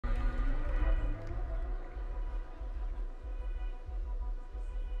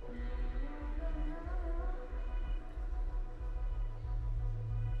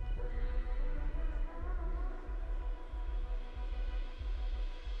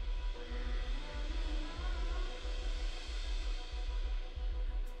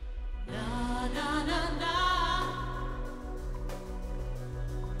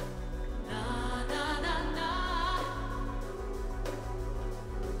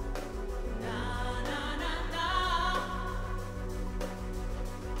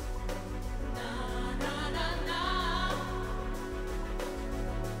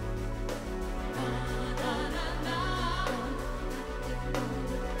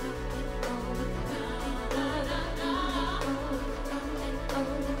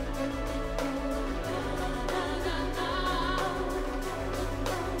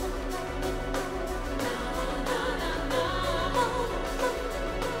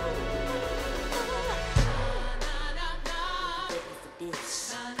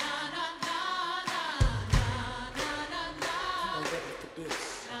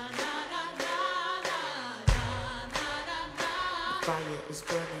fire is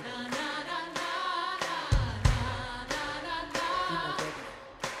burning. You know, baby.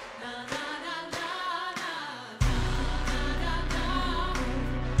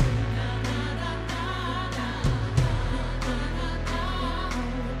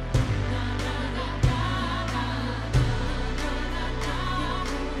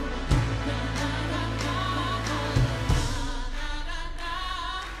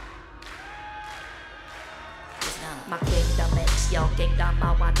 My kingdom is your kingdom,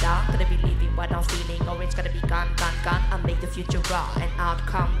 I wonder. Gonna be living what I'm feeling, or it's gonna be gone. I make the future raw, and out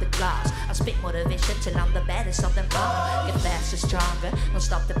come the glass. I speak motivation till I'm the baddest of them all. Get faster, stronger, don't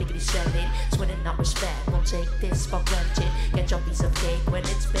stop the biggity selling. It's winning up respect, won't take this for granted. Get your piece of cake when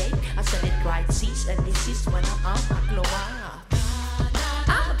it's baked. I said it right, cease, and this is when I'm on my glow up.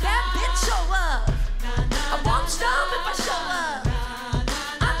 I'm a bad bitch, show up. I won't stop if I show up.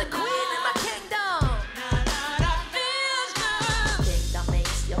 I'm the queen in my kingdom.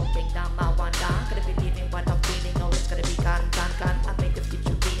 Your kingdom, I wonder. Gonna be living what I'm feeling, or it's gonna be gone. I make the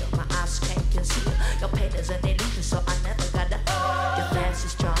future real, my eyes can't conceal. Your pain is an illusion, so I never gotta. Your fast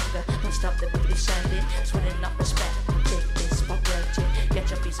is stronger, don't stop the beauty shining. Swinging up respect, don't take this for granted. Get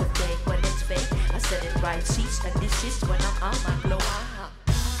your piece of cake when it's fake. I said it right, cease, and this is when I'm on my glow up.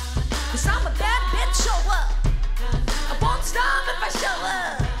 Cause I'm a bad bitch, show up. I won't stop if I show up.